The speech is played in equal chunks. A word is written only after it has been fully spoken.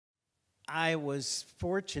I was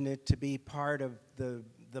fortunate to be part of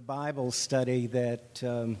the Bible study that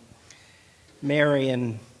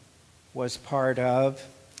Marian was part of.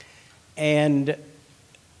 And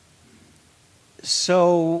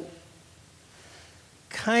so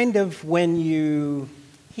kind of when you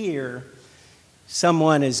hear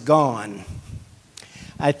someone is gone,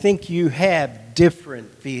 I think you have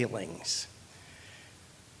different feelings.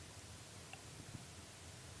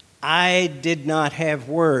 I did not have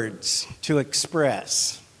words to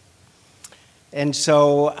express. And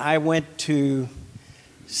so I went to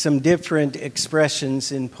some different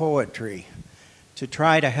expressions in poetry to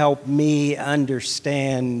try to help me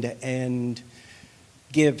understand and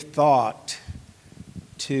give thought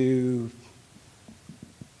to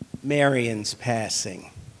Marian's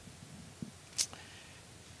passing.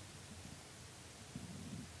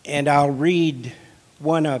 And I'll read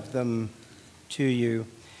one of them to you,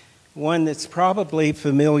 one that's probably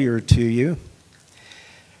familiar to you.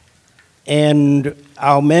 And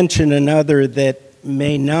I'll mention another that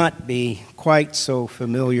may not be quite so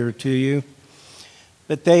familiar to you.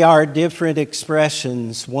 But they are different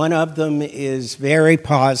expressions. One of them is very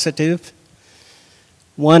positive.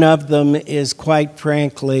 One of them is, quite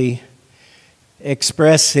frankly,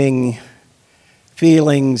 expressing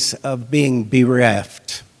feelings of being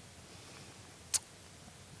bereft.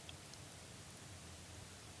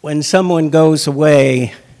 When someone goes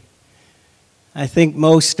away, I think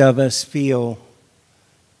most of us feel,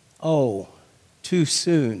 oh, too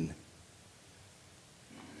soon.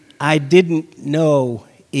 I didn't know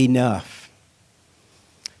enough.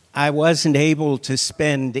 I wasn't able to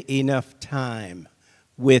spend enough time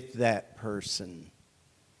with that person.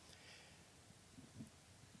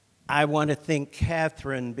 I want to thank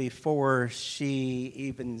Catherine before she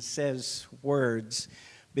even says words,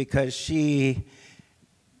 because she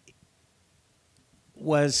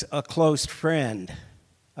was a close friend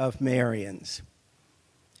of Marian's.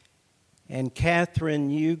 And Catherine,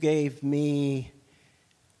 you gave me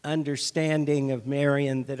understanding of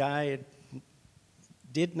Marian that I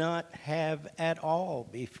did not have at all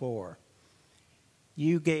before.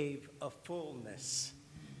 You gave a fullness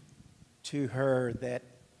to her that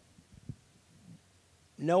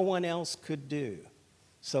no one else could do.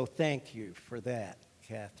 So thank you for that,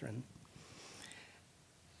 Catherine.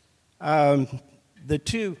 The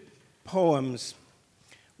two poems,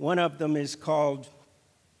 one of them is called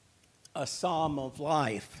A Psalm of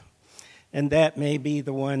Life. And that may be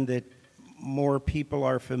the one that more people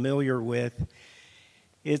are familiar with.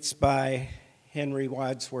 It's by Henry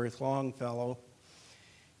Wadsworth Longfellow,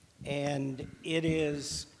 and it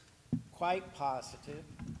is quite positive.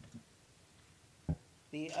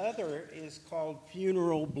 The other is called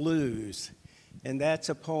Funeral Blues, and that's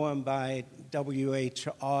a poem by W.H.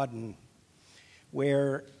 Auden,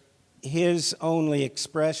 where his only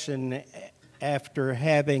expression after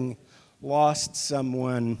having lost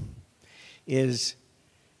someone is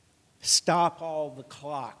stop all the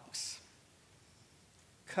clocks,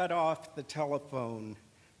 cut off the telephone,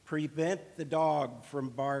 prevent the dog from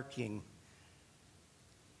barking,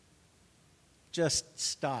 just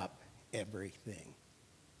stop everything.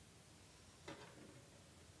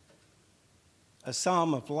 A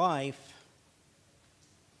Psalm of Life,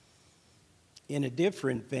 in a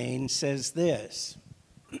different vein, says this: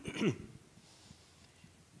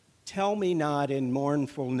 Tell me not in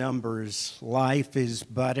mournful numbers, life is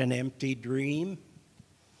but an empty dream.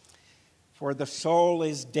 For the soul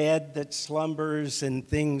is dead that slumbers, and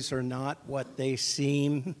things are not what they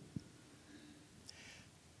seem.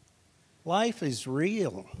 Life is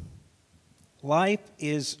real. Life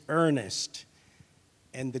is earnest,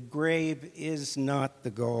 and the grave is not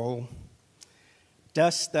the goal.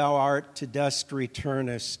 Dust thou art, to dust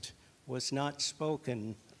returnest, was not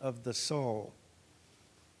spoken of the soul.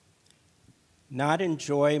 Not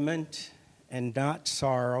enjoyment and not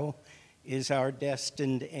sorrow is our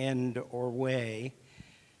destined end or way,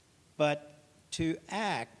 but to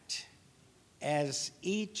act as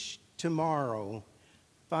each tomorrow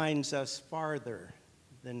finds us farther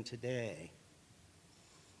than today.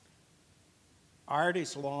 Art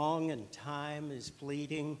is long and time is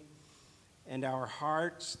fleeting, and our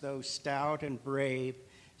hearts, though stout and brave,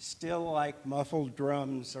 still like muffled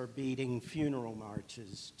drums are beating funeral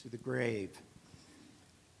marches to the grave.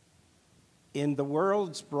 In the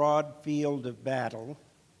world's broad field of battle,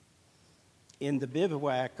 in the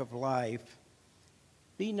bivouac of life,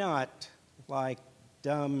 be not like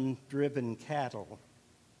dumb, driven cattle.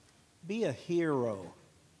 Be a hero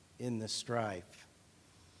in the strife.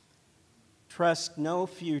 Trust no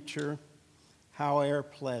future, howe'er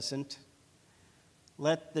pleasant.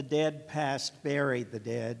 Let the dead past bury the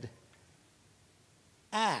dead.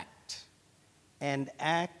 act, and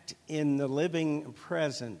act in the living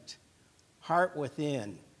present, heart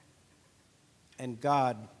within, and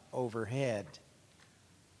God overhead.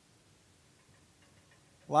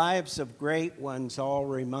 Lives of great ones all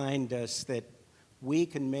remind us that we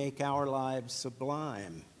can make our lives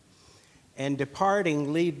sublime, and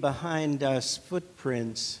departing leave behind us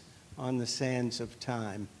footprints on the sands of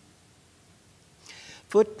time.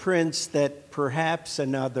 Footprints that perhaps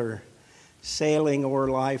another, sailing o'er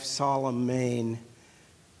life's solemn main,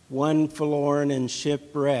 one forlorn and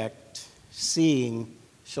shipwrecked, seeing,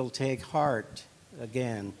 shall take heart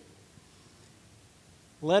again.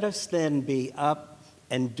 Let us then be up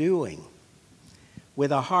and doing,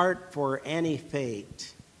 with a heart for any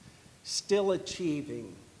fate, still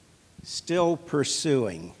achieving, still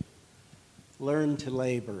pursuing, learn to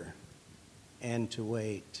labor and to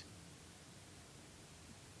wait.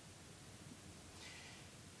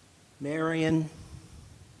 Marian,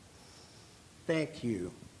 thank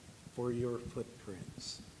you for your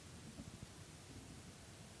footprints.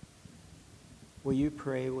 Will you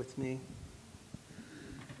pray with me?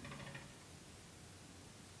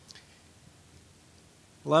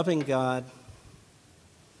 Loving God,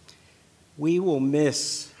 we will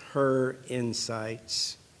miss her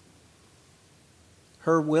insights,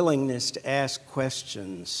 her willingness to ask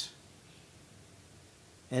questions,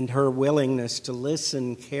 and her willingness to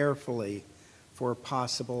listen carefully for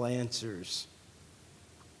possible answers.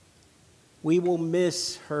 We will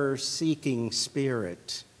miss her seeking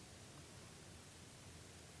spirit.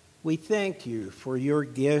 We thank you for your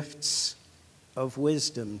gifts of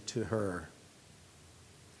wisdom to her,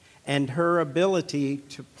 and her ability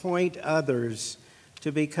to point others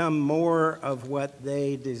to become more of what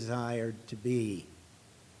they desired to be.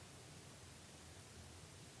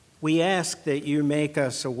 We ask that you make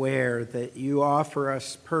us aware that you offer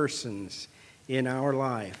us persons in our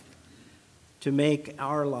life to make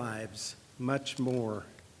our lives much more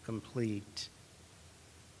complete.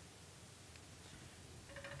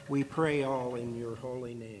 We pray all in your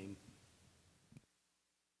holy name.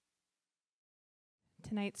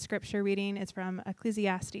 Tonight's scripture reading is from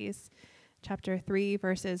Ecclesiastes, chapter 3,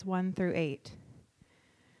 verses 1 through 8.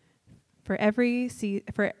 For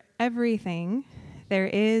everything there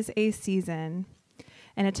is a season,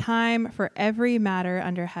 and a time for every matter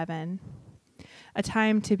under heaven, a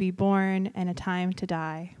time to be born and a time to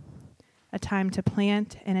die, a time to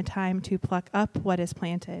plant and a time to pluck up what is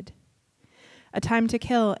planted, a time to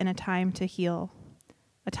kill and a time to heal,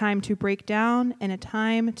 a time to break down and a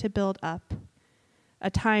time to build up, a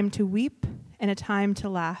time to weep and a time to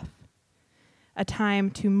laugh, a time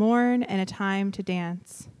to mourn and a time to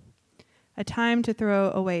dance, a time to throw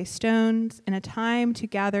away stones and a time to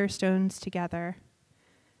gather stones together,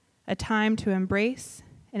 a time to embrace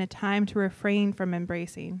and a time to refrain from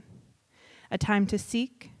embracing, a time to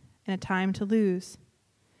seek and a time to lose,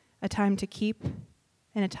 a time to keep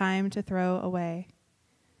and a time to throw away,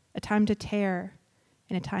 a time to tear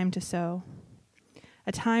and a time to sow,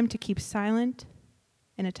 a time to keep silent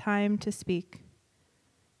and a time to speak,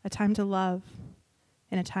 a time to love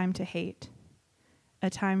and a time to hate, a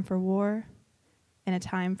time for war and a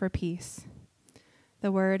time for peace.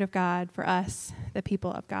 The word of God for us, the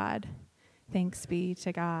people of God. Thanks be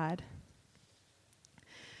to God.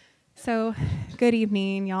 So, good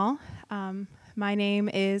evening, y'all. My name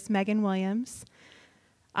is Megan Williams.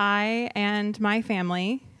 I and my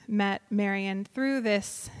family met Marian through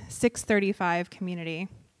this 635 community.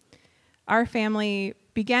 Our family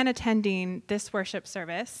began attending this worship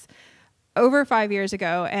service over 5 years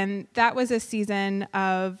ago, and that was a season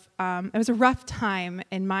of, it was a rough time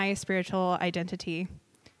in my spiritual identity.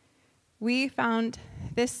 We found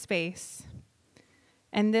this space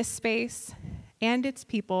and its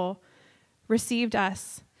people received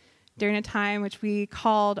us during a time which we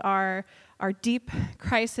called our deep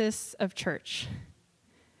crisis of church.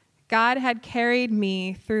 God had carried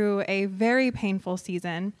me through a very painful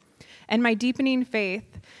season, and my deepening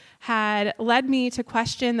faith had led me to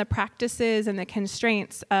question the practices and the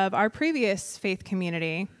constraints of our previous faith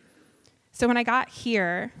community. So when I got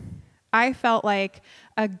here, I felt like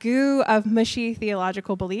a goo of mushy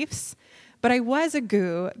theological beliefs, but I was a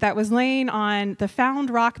goo that was laying on the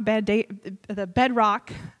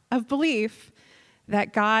bedrock of belief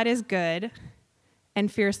that God is good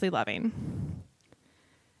and fiercely loving.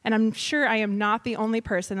 And I'm sure I am not the only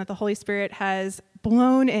person that the Holy Spirit has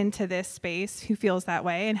blown into this space who feels that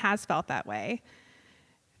way and has felt that way.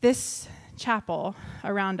 This chapel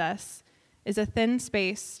around us is a thin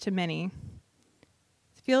space to many.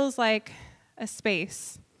 It feels like a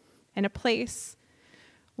space and a place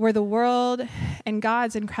where the world and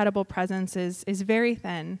God's incredible presence is very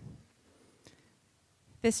thin.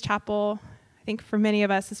 This chapel, I think for many of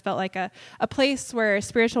us, has felt like a place where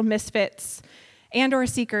spiritual misfits and or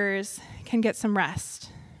seekers can get some rest.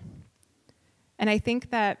 And I think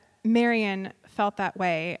that Marian felt that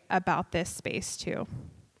way about this space too.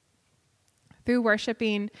 Through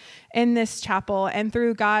worshiping in this chapel and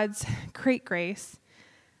through God's great grace,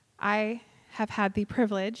 I have had the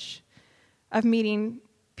privilege of meeting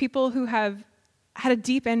people who have had a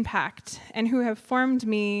deep impact and who have formed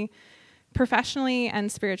me professionally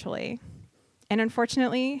and spiritually. And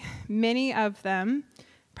unfortunately, many of them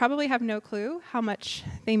probably have no clue how much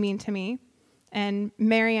they mean to me. And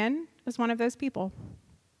Marian was one of those people.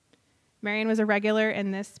 Marian was a regular in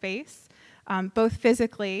this space, both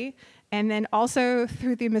physically and then also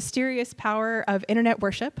through the mysterious power of internet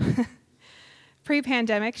worship.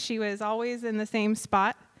 Pre-pandemic, she was always in the same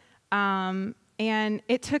spot. And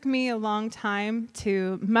it took me a long time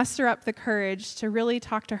to muster up the courage to really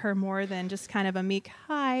talk to her more than just kind of a meek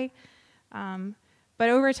hi. But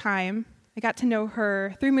over time, I got to know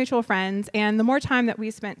her through mutual friends, and the more time that we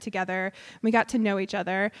spent together, we got to know each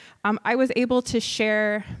other, I was able to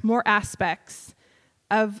share more aspects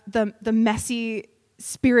of the messy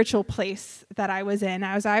spiritual place that I was in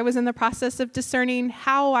as I was in the process of discerning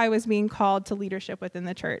how I was being called to leadership within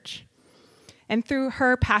the church. And through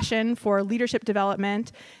her passion for leadership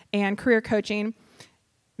development and career coaching,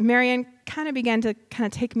 Marian kind of began to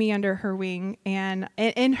take me under her wing, and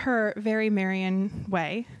in her very Marian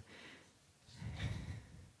way.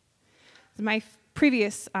 My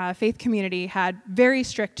previous faith community had very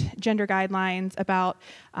strict gender guidelines about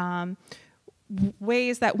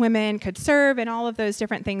ways that women could serve and all of those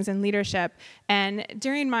different things in leadership. And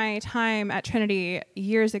during my time at Trinity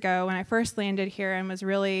years ago, when I first landed here and was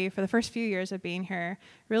really, for the first few years of being here,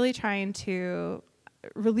 really trying to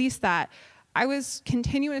release that, I was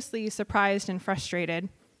continuously surprised and frustrated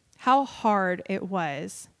how hard it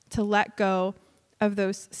was to let go of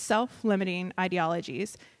those self-limiting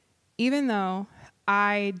ideologies, even though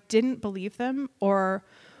I didn't believe them or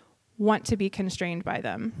want to be constrained by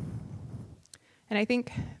them. And I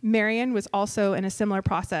think Marian was also in a similar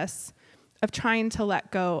process of trying to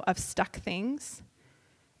let go of stuck things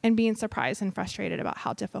and being surprised and frustrated about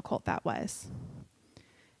how difficult that was.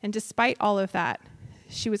 And despite all of that,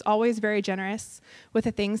 she was always very generous with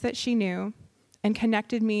the things that she knew and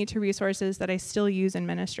connected me to resources that I still use in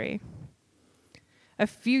ministry. A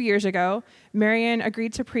few years ago, Marian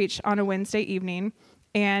agreed to preach on a Wednesday evening,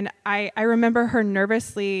 and I remember her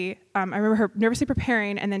nervously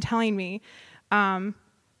preparing and then telling me,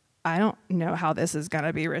 I don't know how this is going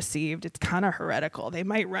to be received. It's kind of heretical. They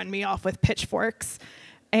might run me off with pitchforks.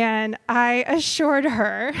 And I assured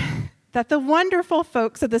her that the wonderful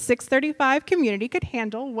folks of the 635 community could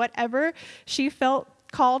handle whatever she felt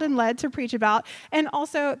called and led to preach about, and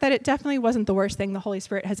also that it definitely wasn't the worst thing the Holy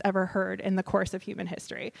Spirit has ever heard in the course of human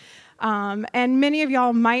history. And many of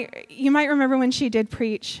y'all might remember when she did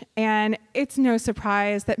preach, and it's no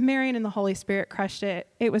surprise that Marian and the Holy Spirit crushed it.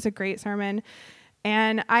 It was a great sermon.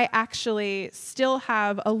 And I actually still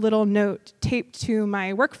have a little note taped to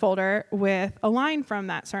my work folder with a line from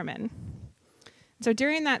that sermon. So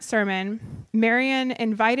during that sermon, Marian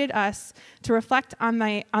invited us to reflect on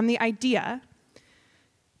the idea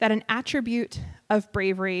that an attribute of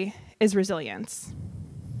bravery is resilience.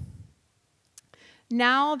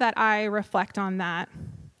 Now that I reflect on that,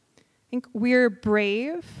 I think we're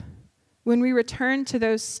brave when we return to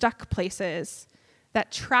those stuck places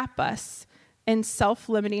that trap us in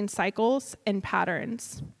self-limiting cycles and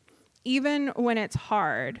patterns, even when it's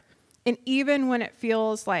hard, and even when it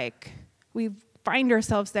feels like we find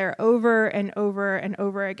ourselves there over and over and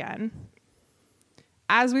over again.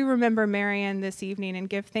 As we remember Marian this evening and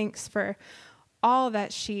give thanks for all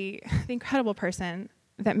that the incredible person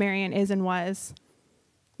that Marian is and was,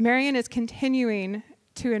 Marian is continuing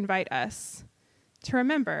to invite us to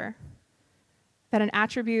remember that an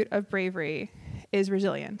attribute of bravery is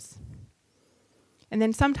resilience. And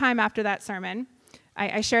then sometime after that sermon,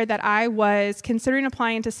 I shared that I was considering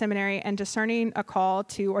applying to seminary and discerning a call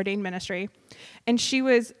to ordained ministry. And she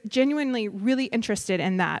was genuinely really interested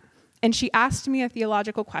in that. And she asked me a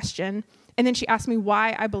theological question, and then she asked me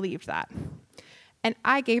why I believed that. And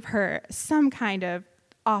I gave her some kind of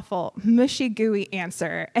awful, mushy, gooey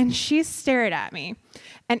answer, and she stared at me.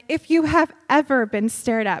 And if you have ever been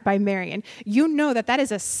stared at by Marian, you know that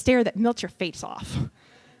is a stare that melts your face off.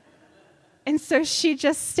 And so she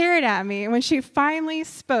just stared at me, and when she finally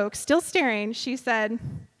spoke, still staring, she said,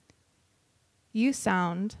 "You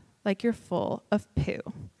sound like you're full of poo."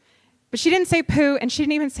 But she didn't say poo, and she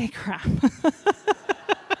didn't even say crap.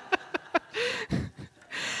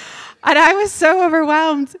 And I was so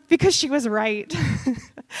overwhelmed because she was right.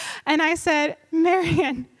 And I said,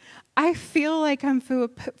 Marian, I feel like I'm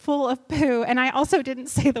full of poo. And I also didn't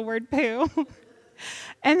say the word poo.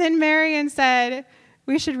 And then Marian said,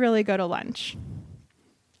 we should really go to lunch.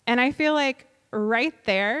 And I feel like right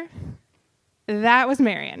there, that was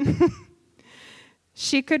Marian.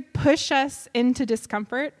 She could push us into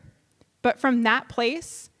discomfort, but from that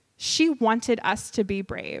place, she wanted us to be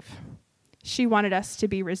brave. She wanted us to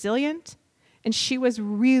be resilient, and she was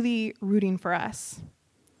really rooting for us.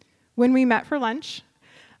 When we met for lunch,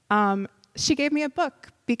 she gave me a book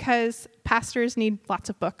because pastors need lots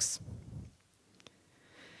of books.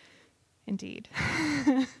 Indeed.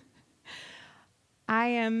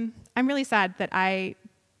 I'm really sad that I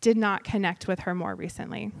did not connect with her more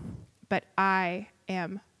recently, but I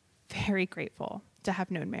am very grateful to have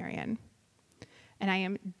known Marian. And I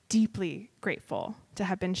am deeply grateful to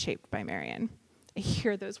have been shaped by Marian. I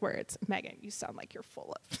hear those words, Megan, you sound like you're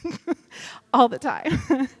full of all the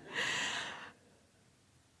time.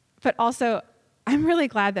 But also, I'm really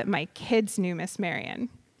glad that my kids knew Miss Marian.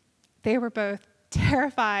 They were both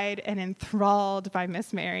terrified and enthralled by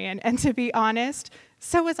Miss Marian, and to be honest,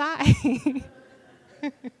 so was I.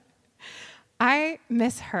 I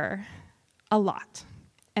miss her a lot,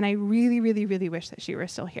 and I really, really, really wish that she were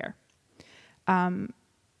still here.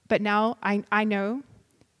 But now I know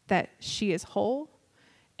that she is whole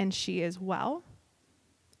and she is well.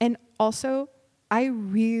 And also, I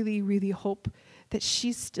really, really hope that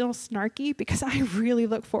she's still snarky because I really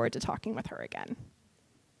look forward to talking with her again.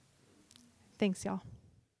 Thanks, y'all.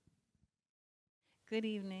 Good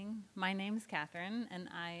evening. My name's Catherine, and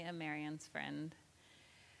I am Marian's friend.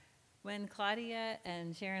 When Claudia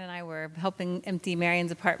and Sharon and I were helping empty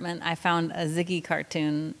Marian's apartment, I found a Ziggy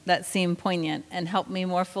cartoon that seemed poignant and helped me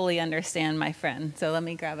more fully understand my friend. So let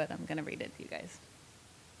me grab it. I'm going to read it to you guys.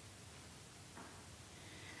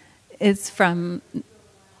 It's from...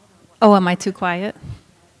 Oh, am I too quiet?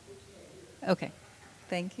 Okay.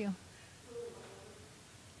 Thank you.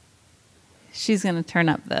 She's going to turn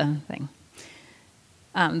up the thing.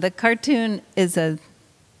 The cartoon is a...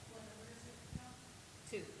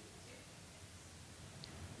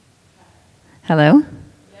 Hello?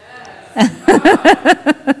 Yes.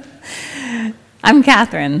 I'm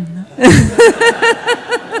Catherine.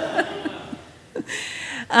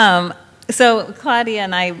 So Claudia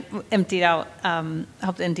and I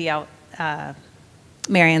helped empty out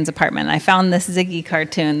Marian's apartment. I found this Ziggy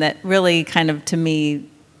cartoon that really kind of, to me,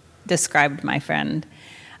 described my friend.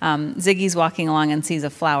 Ziggy's walking along and sees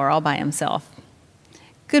a flower all by himself.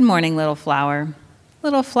 Good morning, little flower.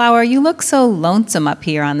 Little flower, you look so lonesome up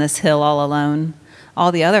here on this hill all alone.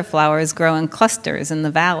 All the other flowers grow in clusters in the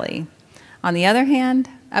valley. On the other hand,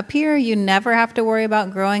 up here you never have to worry about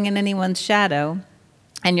growing in anyone's shadow,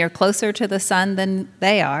 and you're closer to the sun than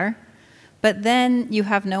they are, but then you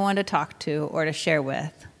have no one to talk to or to share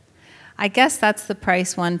with. I guess that's the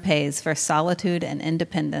price one pays for solitude and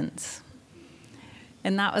independence.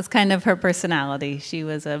 And that was kind of her personality. She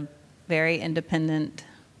was a very independent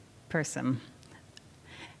person.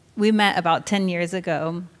 We met about 10 years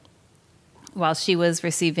ago while she was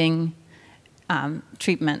receiving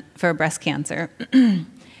treatment for breast cancer.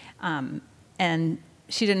 And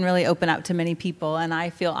she didn't really open up to many people, and I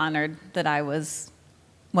feel honored that I was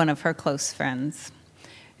one of her close friends.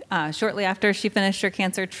 Shortly after she finished her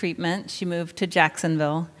cancer treatment, she moved to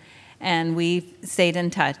Jacksonville, and we stayed in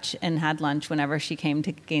touch and had lunch whenever she came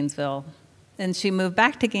to Gainesville. And she moved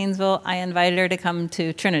back to Gainesville. I invited her to come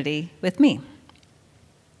to Trinity with me.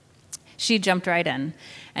 She jumped right in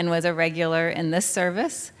and was a regular in this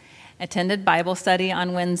service, attended Bible study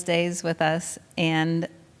on Wednesdays with us, and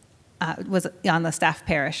was on the staff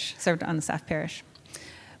parish, served on the staff parish.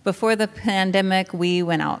 Before the pandemic, we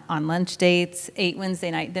went out on lunch dates, ate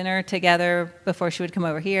Wednesday night dinner together before she would come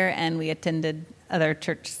over here, and we attended other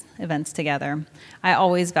church events together. I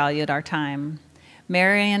always valued our time.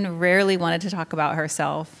 Marian rarely wanted to talk about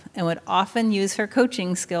herself and would often use her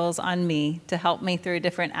coaching skills on me to help me through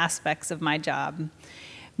different aspects of my job.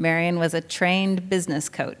 Marian was a trained business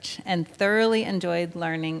coach and thoroughly enjoyed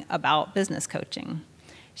learning about business coaching.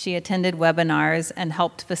 She attended webinars and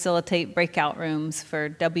helped facilitate breakout rooms for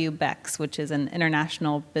WBEX, which is an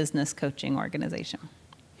international business coaching organization.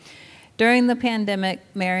 During the pandemic,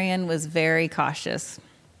 Marian was very cautious,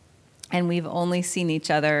 and we've only seen each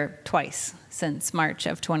other twice since March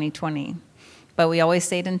of 2020, but we always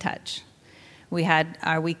stayed in touch. We had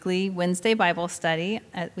our weekly Wednesday Bible study.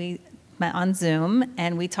 We met on Zoom,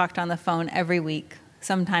 and we talked on the phone every week,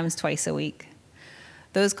 sometimes twice a week.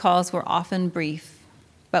 Those calls were often brief,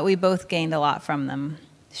 but we both gained a lot from them.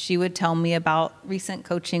 She would tell me about recent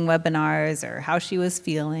coaching webinars or how she was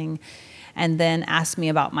feeling, and then ask me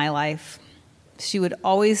about my life. She would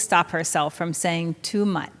always stop herself from saying too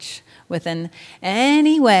much with an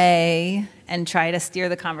 "anyway" and try to steer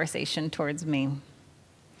the conversation towards me.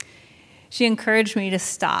 She encouraged me to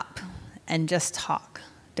stop and just talk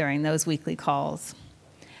during those weekly calls.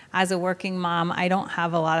 As a working mom, I don't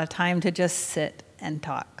have a lot of time to just sit and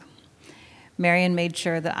talk. Marian made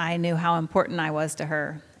sure that I knew how important I was to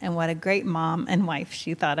her and what a great mom and wife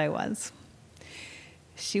she thought I was.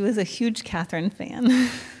 She was a huge Catherine fan.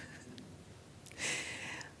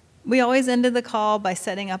 We always ended the call by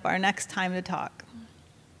setting up our next time to talk.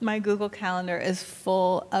 My Google Calendar is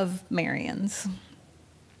full of Marians.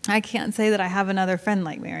 I can't say that I have another friend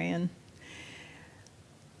like Marian.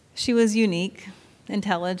 She was unique,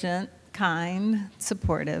 intelligent, kind,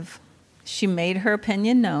 supportive. She made her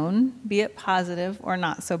opinion known, be it positive or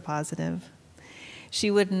not so positive.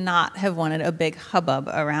 She would not have wanted a big hubbub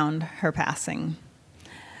around her passing.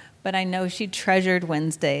 But I know she treasured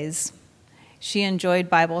Wednesdays. She enjoyed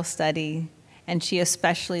Bible study, and she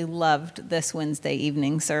especially loved this Wednesday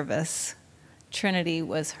evening service. Trinity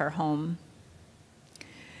was her home.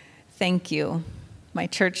 Thank you, my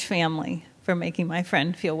church family, for making my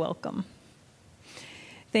friend feel welcome.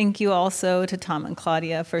 Thank you also to Tom and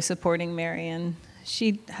Claudia for supporting Marian.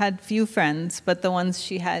 She had few friends, but the ones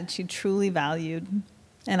she had, she truly valued,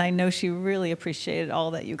 and I know she really appreciated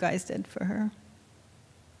all that you guys did for her.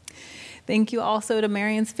 Thank you also to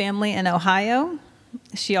Marian's family in Ohio.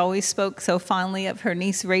 She always spoke so fondly of her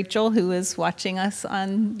niece Rachel, who is watching us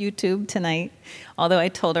on YouTube tonight, although I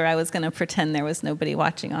told her I was going to pretend there was nobody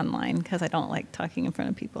watching online because I don't like talking in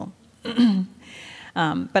front of people.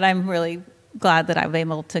 But I'm really glad that I was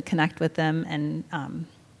able to connect with them and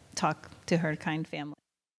talk to her kind family.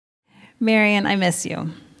 Marian, I miss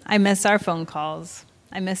you. I miss our phone calls.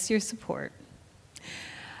 I miss your support.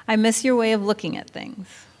 I miss your way of looking at things.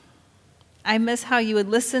 I miss how you would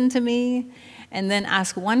listen to me and then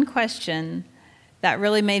ask one question that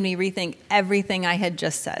really made me rethink everything I had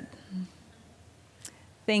just said.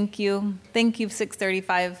 Thank you. Thank you,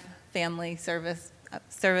 635 family service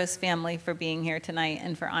family, for being here tonight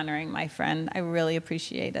and for honoring my friend. I really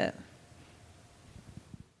appreciate it.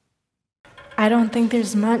 I don't think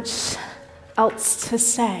there's much else to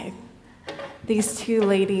say. These two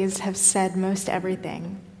ladies have said most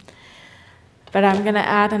everything. But I'm going to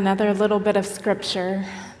add another little bit of scripture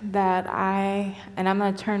that I'm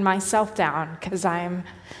going to turn myself down because I'm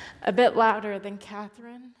a bit louder than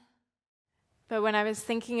Catherine. But when I was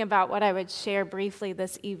thinking about what I would share briefly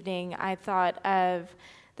this evening, I thought of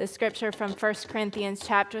the scripture from 1 Corinthians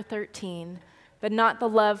chapter 13, but not the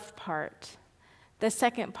love part, the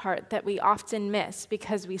second part that we often miss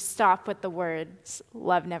because we stop with the words,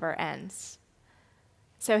 love never ends.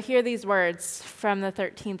 So hear these words from the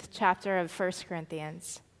 13th chapter of 1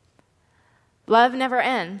 Corinthians. Love never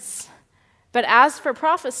ends, but as for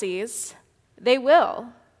prophecies, they will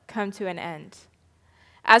come to an end.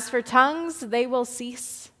 As for tongues, they will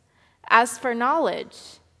cease. As for knowledge,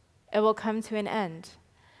 it will come to an end.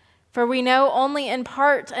 For we know only in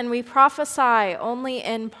part, and we prophesy only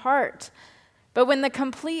in part. But when the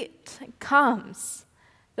complete comes,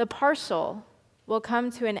 the partial will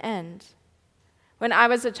come to an end. When I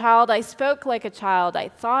was a child, I spoke like a child. I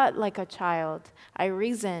thought like a child. I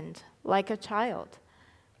reasoned like a child.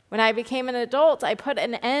 When I became an adult, I put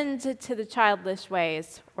an end to the childish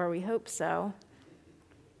ways, or we hope so.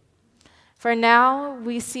 For now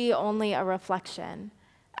we see only a reflection,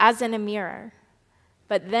 as in a mirror.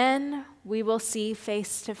 But then we will see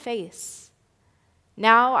face to face.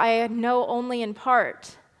 Now I know only in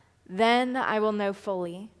part. Then I will know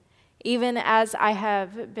fully, even as I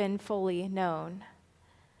have been fully known.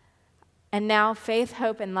 And now faith,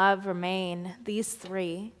 hope, and love remain, these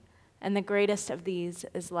three, and the greatest of these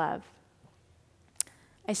is love.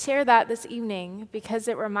 I share that this evening because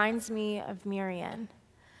it reminds me of Marian.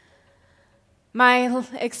 My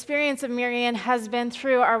experience of Marian has been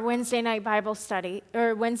through our Wednesday night Bible study,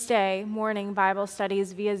 or Wednesday morning Bible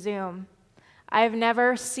studies via Zoom. I have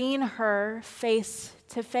never seen her face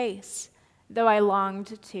to face, though I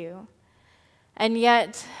longed to. And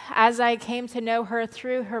yet, as I came to know her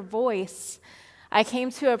through her voice, I came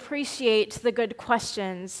to appreciate the good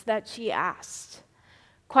questions that she asked,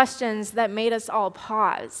 questions that made us all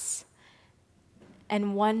pause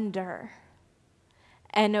and wonder,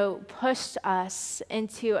 and pushed us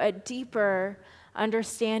into a deeper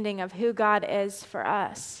understanding of who God is for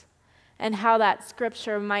us and how that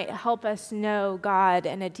scripture might help us know God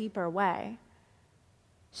in a deeper way.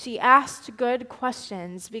 She asked good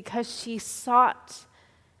questions because she sought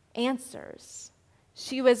answers.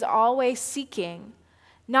 She was always seeking,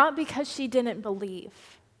 not because she didn't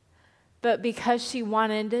believe, but because she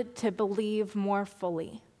wanted to believe more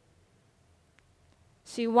fully.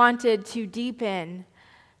 She wanted to deepen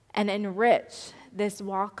and enrich this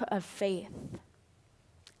walk of faith.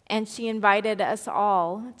 And she invited us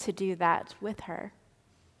all to do that with her.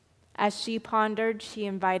 As she pondered, she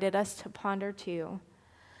invited us to ponder too.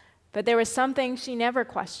 But there was something she never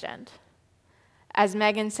questioned. As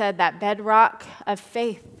Megan said, that bedrock of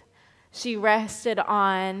faith, she rested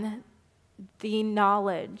on the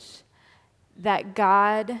knowledge that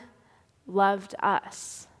God loved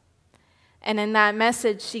us. And in that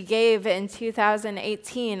message she gave in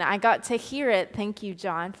 2018, I got to hear it. Thank you,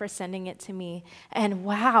 John, for sending it to me. And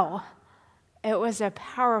wow, it was a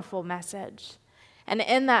powerful message. And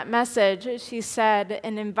in that message, she said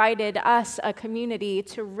and invited us, a community,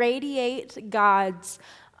 to radiate God's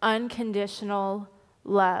unconditional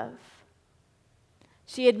love.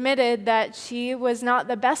 She admitted that she was not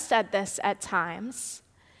the best at this at times,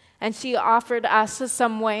 and she offered us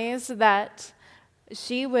some ways that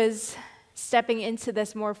she was stepping into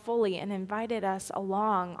this more fully and invited us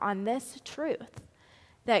along on this truth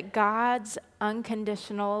that God's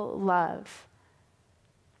unconditional love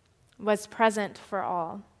was present for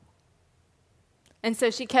all. And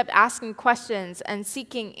so she kept asking questions and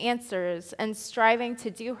seeking answers and striving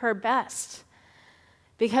to do her best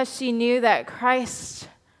because she knew that Christ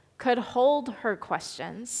could hold her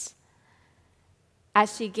questions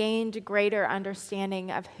as she gained greater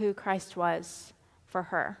understanding of who Christ was for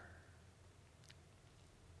her.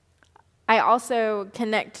 I also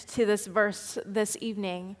connect to this verse this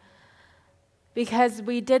evening because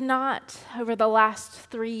we did not, over the last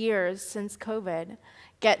 3 years since COVID,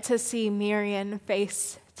 get to see Marian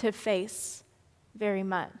face to face very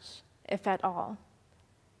much, if at all.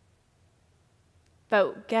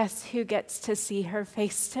 But guess who gets to see her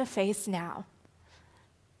face to face now?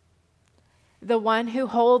 The one who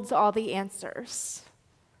holds all the answers.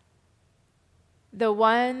 The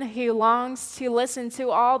one who longs to listen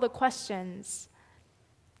to all the questions.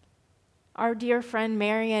 Our dear friend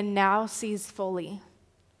Marian now sees fully.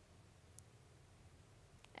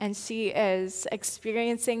 And she is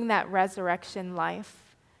experiencing that resurrection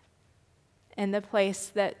life in the place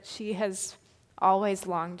that she has always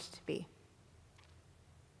longed to be.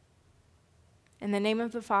 In the name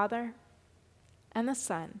of the Father, and the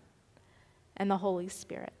Son, and the Holy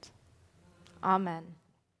Spirit. Amen.